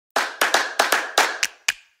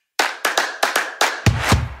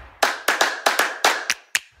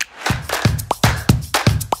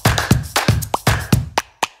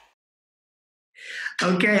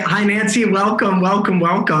Okay. Hi, Nancy. Welcome, welcome,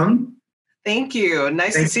 welcome. Thank you.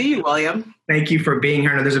 Nice to see you, William. Thank you for being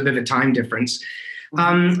here. I know there's a bit of a time difference.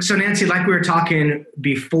 So Nancy, like we were talking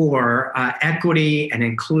before, equity and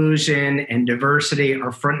inclusion and diversity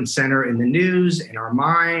are front and center in the news, in our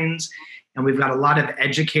minds. And we've got a lot of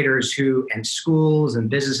educators and schools and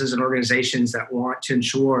businesses and organizations that want to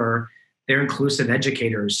ensure they're inclusive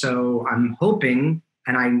educators. So I'm hoping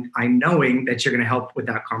and I'm knowing that you're going to help with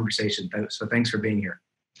that conversation. So thanks for being here.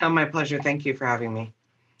 Oh, my pleasure. Thank you for having me.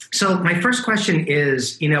 So my first question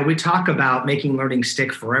is, we talk about making learning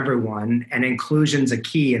stick for everyone, and inclusion's a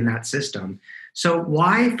key in that system. So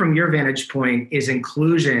why, from your vantage point, is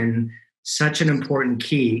inclusion such an important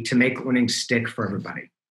key to make learning stick for everybody?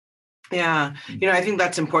 Yeah, I think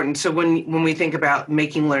that's important. So when we think about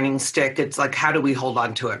making learning stick, it's like, how do we hold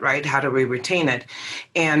on to it, right? How do we retain it?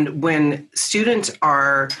 And when students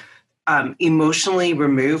are emotionally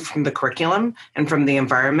removed from the curriculum and from the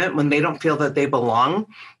environment, when they don't feel that they belong,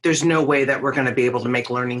 there's no way that we're going to be able to make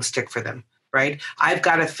learning stick for them, right? I've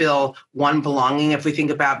got to feel belonging. If we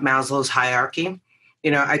think about Maslow's hierarchy,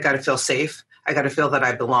 I got to feel safe. I got to feel that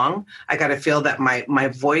I belong. I got to feel that my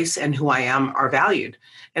voice and who I am are valued.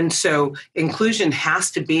 And so inclusion has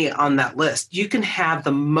to be on that list. You can have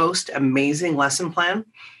the most amazing lesson plan.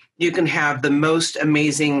 You can have the most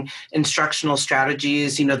amazing instructional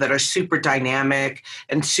strategies, that are super dynamic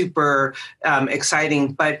and super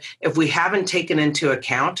exciting. But if we haven't taken into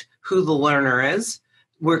account who the learner is,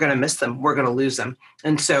 we're going to miss them. We're going to lose them.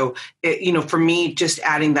 And so, for me, just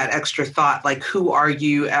adding that extra thought, like, who are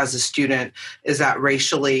you as a student? Is that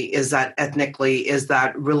racially? Is that ethnically? Is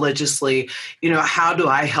that religiously? How do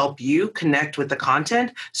I help you connect with the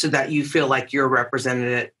content so that you feel like you're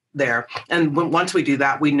represented there? And once we do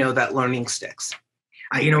that, we know that learning sticks.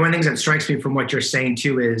 One of the things that strikes me from what you're saying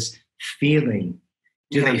too is feeling.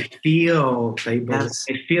 Do they feel? They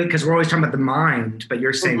feel, because we're always talking about the mind, but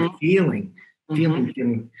you're saying feeling.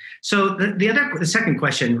 Feeling. So the second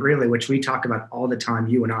question, really, which we talk about all the time,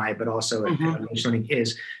 you and I, but also at learning,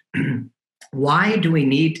 is why do we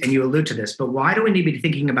need, and you allude to this, but why do we need to be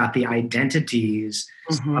thinking about the identities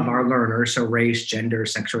of our learners? So race, gender,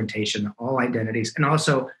 sexual orientation, all identities, and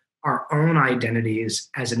also our own identities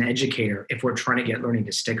as an educator if we're trying to get learning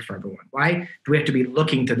to stick for everyone. Why do we have to be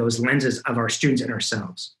looking through those lenses of our students and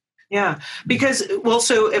ourselves? Yeah, because,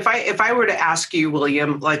 so if I were to ask you,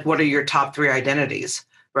 William, like, what are your top 3 identities,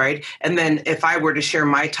 right? And then if I were to share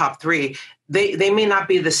my top 3, they may not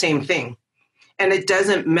be the same thing. And it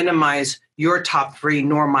doesn't minimize your top 3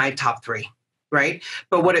 nor my top 3, right?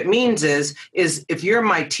 But what it means is if you're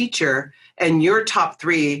my teacher and your top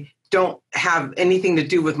 3 don't have anything to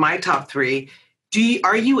do with my top 3,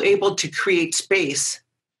 are you able to create space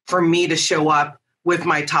for me to show up with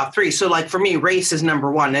my top 3? So, like, for me, race is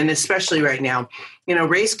number 1. And especially right now,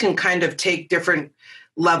 race can kind of take different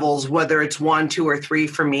levels, whether it's 1, 2, or 3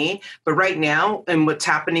 for me. But right now, and what's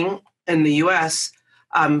happening in the US,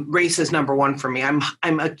 race is number 1 for me.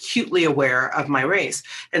 I'm acutely aware of my race.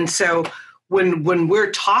 And so when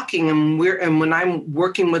we're talking and when I'm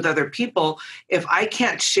working with other people, if I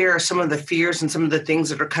can't share some of the fears and some of the things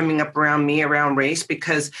that are coming up around me around race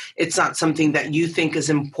because it's not something that you think is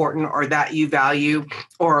important or that you value,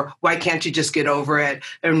 or why can't you just get over it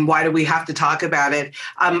and why do we have to talk about it?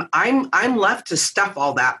 I'm left to stuff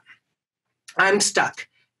all that. I'm stuck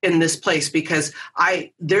in this place because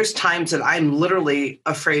there's times that I'm literally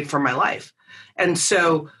afraid for my life. And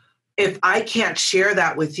so if I can't share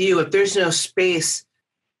that with you, if there's no space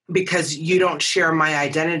because you don't share my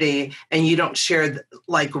identity and you don't share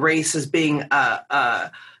like race as being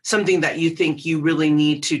something that you think you really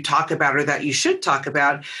need to talk about or that you should talk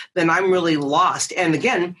about, then I'm really lost. And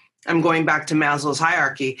again, I'm going back to Maslow's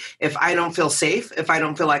hierarchy. If I don't feel safe, if I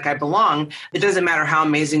don't feel like I belong, it doesn't matter how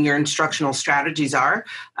amazing your instructional strategies are.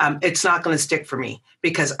 It's not going to stick for me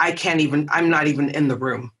because I'm not even in the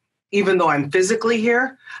room. Even though I'm physically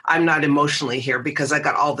here, I'm not emotionally here because I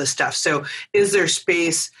got all this stuff. So is there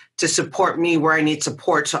space to support me where I need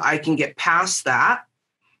support so I can get past that?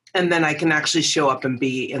 And then I can actually show up and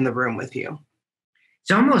be in the room with you.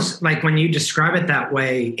 It's almost like when you describe it that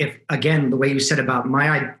way, if, again, the way you said about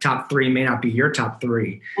my top 3 may not be your top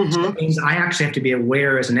 3. So it means I actually have to be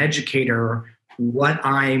aware as an educator what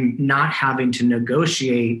I'm not having to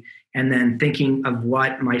negotiate and then thinking of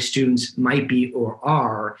what my students might be or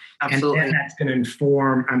are. Absolutely. And then that's going to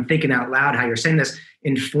inform, I'm thinking out loud how you're saying this,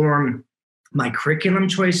 inform my curriculum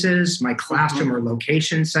choices, my classroom or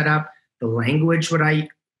location setup, the language that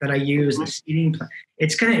I use, the seating plan.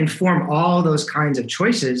 It's going to inform all those kinds of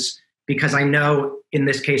choices because I know, in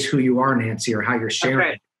this case, who you are, Nancy, or how you're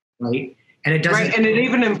sharing, right? And it doesn't. Right. And it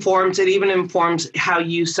even informs how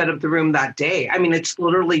you set up the room that day. I mean, it's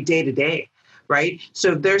literally day to day, right?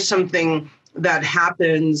 So if there's something that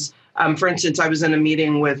happens, for instance, I was in a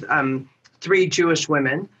meeting with 3 Jewish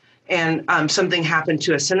women, and something happened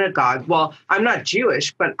to a synagogue. Well, I'm not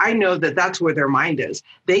Jewish, but I know that that's where their mind is.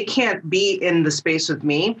 They can't be in the space with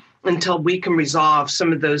me until we can resolve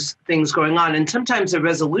some of those things going on. And sometimes the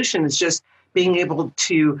resolution is just being able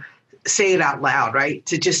to say it out loud, right?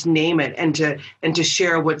 To just name it and to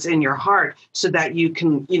share what's in your heart so that you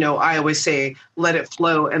can, I always say, let it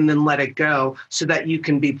flow and then let it go so that you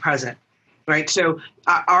can be present, right? So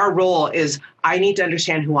our role is, I need to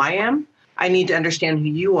understand who I am. I need to understand who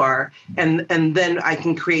you are. And then I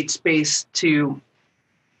can create space to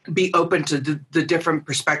be open to the different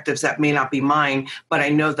perspectives that may not be mine, but I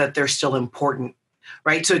know that they're still important,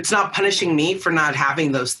 right? So it's not punishing me for not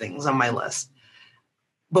having those things on my list.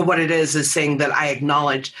 But what it is saying that I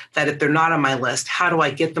acknowledge that if they're not on my list, how do I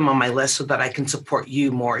get them on my list so that I can support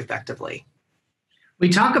you more effectively? We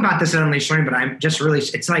talk about this at Unleashed Learning, but I'm just really,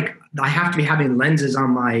 it's like I have to be having lenses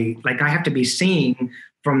on I have to be seeing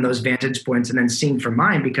from those vantage points and then seeing from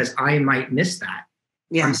mine, because I might miss that.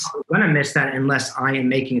 Yes. I'm going to miss that unless I am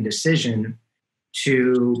making a decision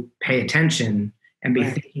to pay attention and be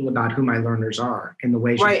thinking about who my learners are in the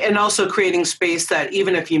ways. Right. And also creating space that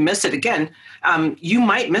even if you miss it again, you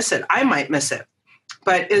might miss it. I might miss it.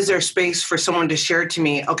 But is there space for someone to share with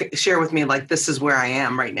me, like, this is where I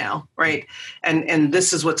am right now, right? And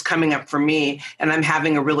this is what's coming up for me. And I'm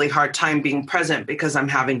having a really hard time being present because I'm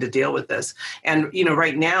having to deal with this. And,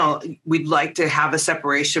 right now we'd like to have a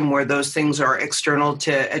separation where those things are external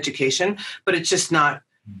to education, but it's just not,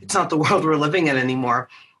 it's not the world we're living in anymore.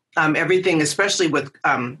 Everything, especially with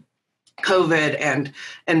COVID and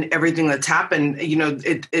everything that's happened,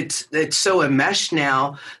 it's so enmeshed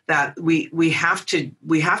now that we have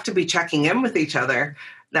to be checking in with each other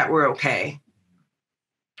that we're okay.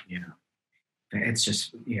 Yeah, it's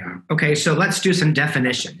just Okay, so let's do some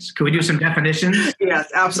definitions. Could we do some definitions?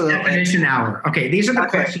 Yes, absolutely. Definition hour. Okay, these are the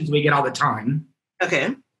questions we get all the time. Okay,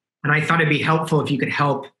 and I thought it'd be helpful if you could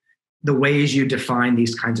help the ways you define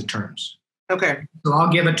these kinds of terms. Okay. So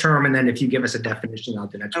I'll give a term, and then if you give us a definition, I'll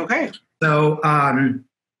do next. Okay. One. So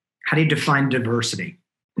how do you define diversity?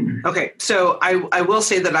 Okay. So I will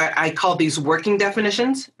say that I call these working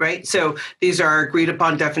definitions, right? So these are agreed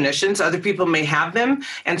upon definitions. Other people may have them.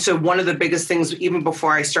 And so one of the biggest things, even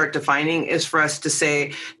before I start defining, is for us to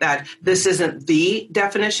say that this isn't the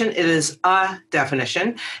definition, it is a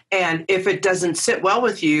definition. And if it doesn't sit well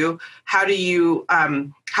with you, how do you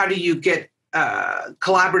get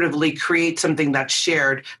collaboratively create something that's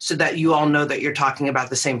shared so that you all know that you're talking about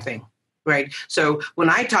the same thing, right? So when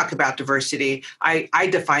I talk about diversity, I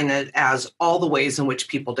define it as all the ways in which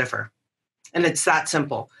people differ. And it's that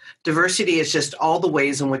simple. Diversity is just all the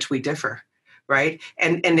ways in which we differ, right?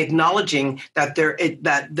 And acknowledging that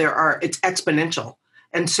it's exponential.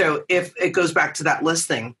 And so if it goes back to that list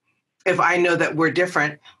thing, if I know that we're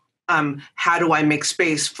different, how do I make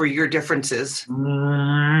space for your differences?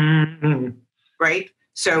 Right?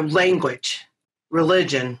 So language,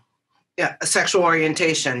 religion, sexual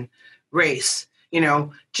orientation, race,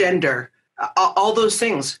 gender, all those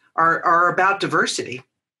things are about diversity,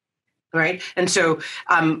 right? And so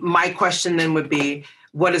my question then would be,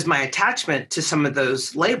 what is my attachment to some of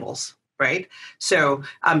those labels, right? So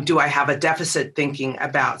do I have a deficit thinking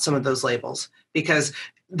about some of those labels? Because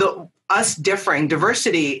us differing,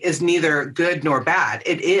 diversity is neither good nor bad.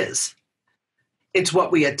 It is. It's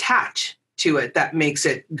what we attach to it that makes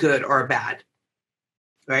it good or bad,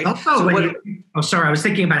 right? Sorry, I was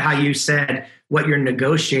thinking about how you said what you're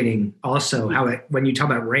negotiating. Also, when you talk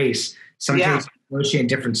about race, sometimes you negotiate in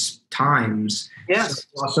different times. Yes.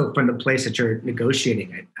 So also from the place that you're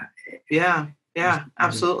negotiating it. Yeah,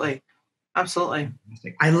 absolutely.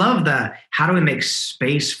 I love how do we make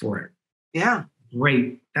space for it? Yeah.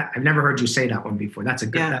 Great. I've never heard you say that one before. That's a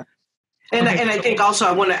good. Yeah. And I think also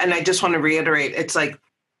I just want to reiterate, it's like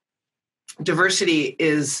diversity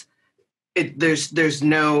is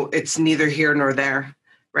it's neither here nor there,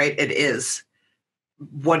 right? It is.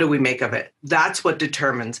 What do we make of it? That's what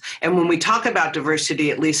determines. And when we talk about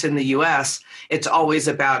diversity, at least in the US, it's always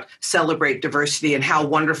about celebrate diversity and how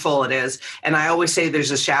wonderful it is. And I always say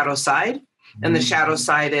there's a shadow side. And the shadow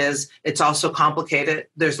side is it's also complicated.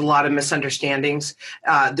 There's a lot of misunderstandings.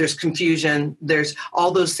 There's confusion. There's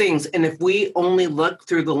all those things. And if we only look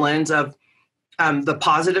through the lens of the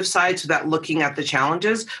positive sides without looking at the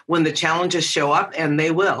challenges. When the challenges show up, and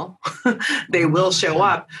they will, they will show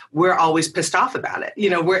up, we're always pissed off about it.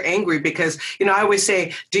 We're angry because, I always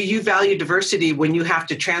say, do you value diversity when you have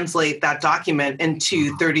to translate that document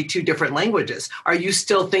into 32 different languages? Are you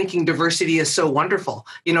still thinking diversity is so wonderful?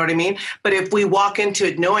 You know what I mean? But if we walk into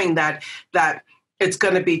it knowing that it's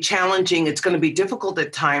going to be challenging, it's going to be difficult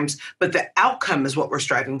at times, but the outcome is what we're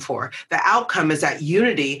striving for. The outcome is that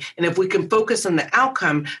unity. And if we can focus on the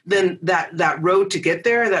outcome, then that road to get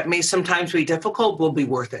there that may sometimes be difficult will be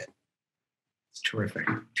worth it. It's terrific.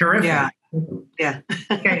 Terrific. Yeah.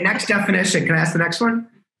 Okay, next definition. Can I ask the next one?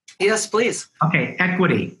 Yes, please. Okay,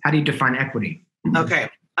 equity. How do you define equity? Okay.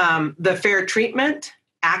 The fair treatment,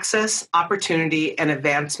 access, opportunity, and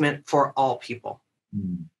advancement for all people.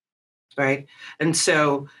 Right. And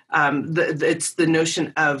so it's the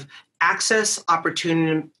notion of access,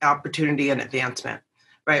 opportunity, and advancement,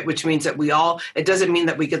 right? Which means that it doesn't mean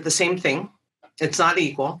that we get the same thing. It's not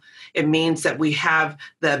equal. It means that we have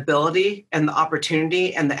the ability and the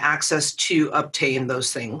opportunity and the access to obtain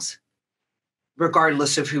those things,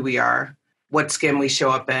 regardless of who we are, what skin we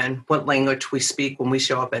show up in, what language we speak when we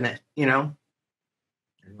show up in it, I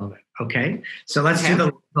love it. Okay. So let's do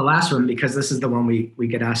the last one, because this is the one we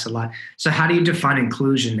get asked a lot. So how do you define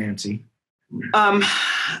inclusion, Nancy?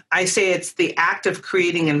 I say it's the act of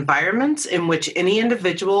creating environments in which any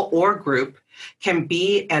individual or group can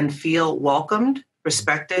be and feel welcomed,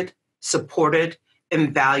 respected, supported,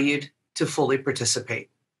 and valued to fully participate.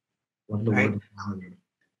 Right?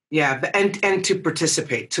 Yeah, and to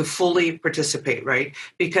participate, to fully participate, right?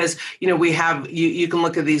 Because, we have, you can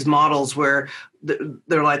look at these models where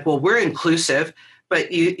they're like, well, we're inclusive,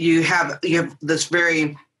 but you have this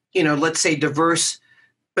very, let's say diverse,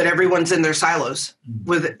 but everyone's in their silos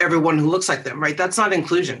with everyone who looks like them, right? That's not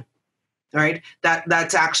inclusion, right?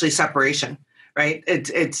 That's actually separation, right?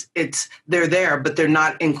 It's they're there, but they're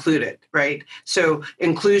not included, right? So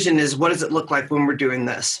inclusion is, what does it look like when we're doing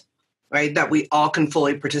this? Right, that we all can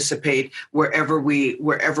fully participate wherever we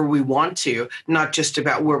want to, not just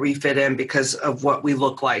about where we fit in because of what we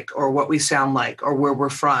look like or what we sound like or where we're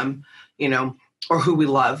from, or who we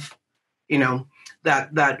love,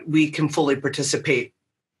 that we can fully participate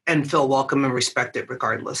and feel welcome and respected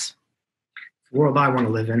regardless. World I want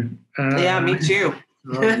to live in. Yeah, me too.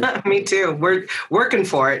 Me too. We're working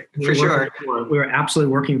for it, for sure. We're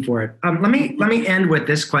absolutely working for it. Let me end with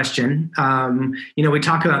this question. We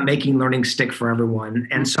talk about making learning stick for everyone.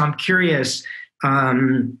 And so I'm curious,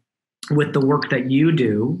 with the work that you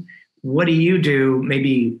do, what do you do?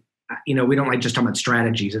 Maybe, we don't like just talking about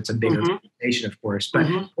strategies. It's a bigger conversation, of course. But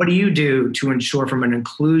what do you do to ensure from an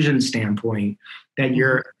inclusion standpoint that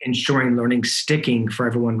you're ensuring learning sticking for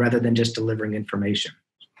everyone rather than just delivering information?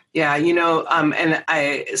 Yeah, and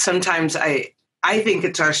I think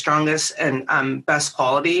it's our strongest and best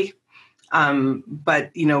quality,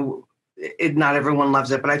 but not everyone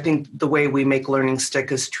loves it. But I think the way we make learning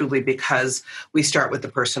stick is truly because we start with the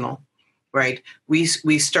personal, right? We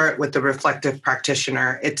start with the reflective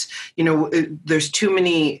practitioner. It's there's too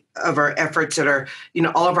many of our efforts that are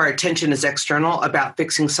all of our attention is external about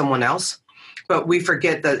fixing someone else. But we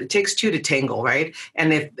forget that it takes two to tangle, right?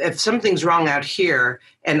 And if something's wrong out here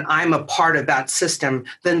and I'm a part of that system,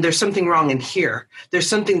 then there's something wrong in here. There's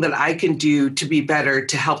something that I can do to be better,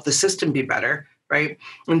 to help the system be better, right?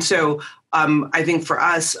 And so I think for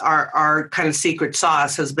us, our kind of secret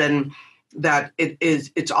sauce has been that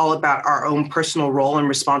it's all about our own personal role and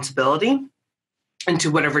responsibility into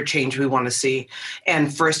whatever change we want to see.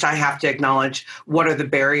 And first, I have to acknowledge what are the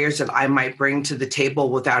barriers that I might bring to the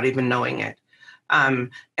table without even knowing it.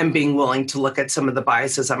 And being willing to look at some of the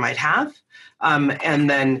biases I might have, and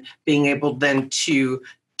then being able then to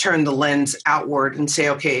turn the lens outward and say,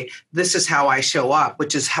 okay, this is how I show up,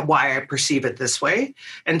 which is why I perceive it this way.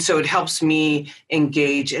 And so it helps me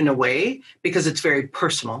engage in a way because it's very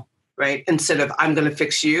personal, right? Instead of I'm going to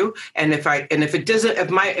fix you, and if it doesn't, if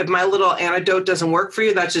my little antidote doesn't work for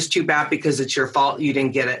you, that's just too bad because it's your fault. You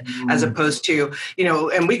didn't get it, as opposed to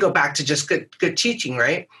and we go back to just good teaching,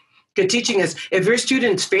 right? Good teaching is if your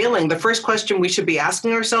student's failing, the first question we should be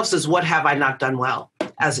asking ourselves is, what have I not done well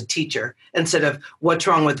as a teacher? Instead of what's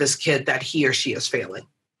wrong with this kid that he or she is failing,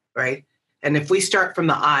 right? And if we start from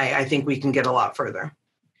the I think we can get a lot further.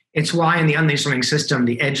 It's why in the unleashed learning system,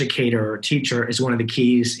 the educator or teacher is one of the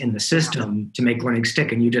keys in the system to make learning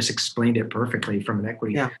stick. And you just explained it perfectly from an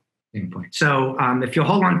equity standpoint. So if you'll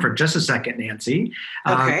hold on for just a second, Nancy,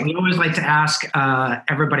 Okay. we always like to ask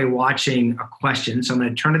everybody watching a question. So I'm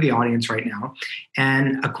going to turn to the audience right now.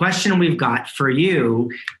 And a question we've got for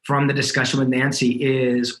you from the discussion with Nancy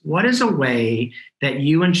is, what is a way that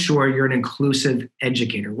you ensure you're an inclusive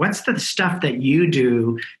educator? What's the stuff that you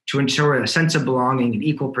do to ensure a sense of belonging and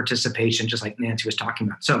equal participation, just like Nancy was talking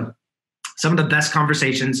about? So some of the best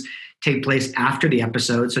conversations take place after the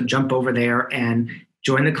episode. So jump over there and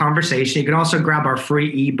join the conversation. You can also grab our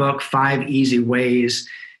free ebook, 5 Easy Ways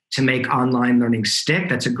to Make Online Learning Stick.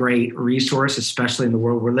 That's a great resource, especially in the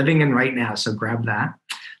world we're living in right now. So grab that.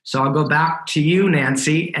 So I'll go back to you,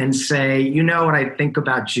 Nancy, and say, you know what I think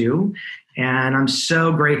about you. And I'm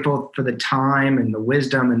so grateful for the time and the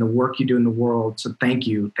wisdom and the work you do in the world. So thank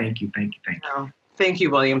you, thank you, thank you, thank you. Oh, thank you,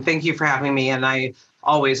 William. Thank you for having me. And I'm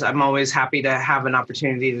always happy to have an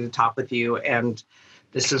opportunity to talk with you. And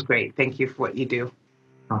this is great. Thank you for what you do.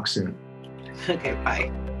 Talk soon. Okay, bye.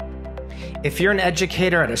 If you're an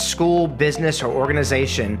educator at a school, business, or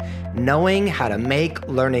organization, knowing how to make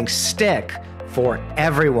learning stick for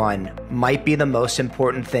everyone might be the most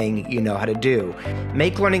important thing you know how to do.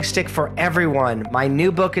 Make learning stick for everyone. My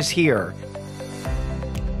new book is here.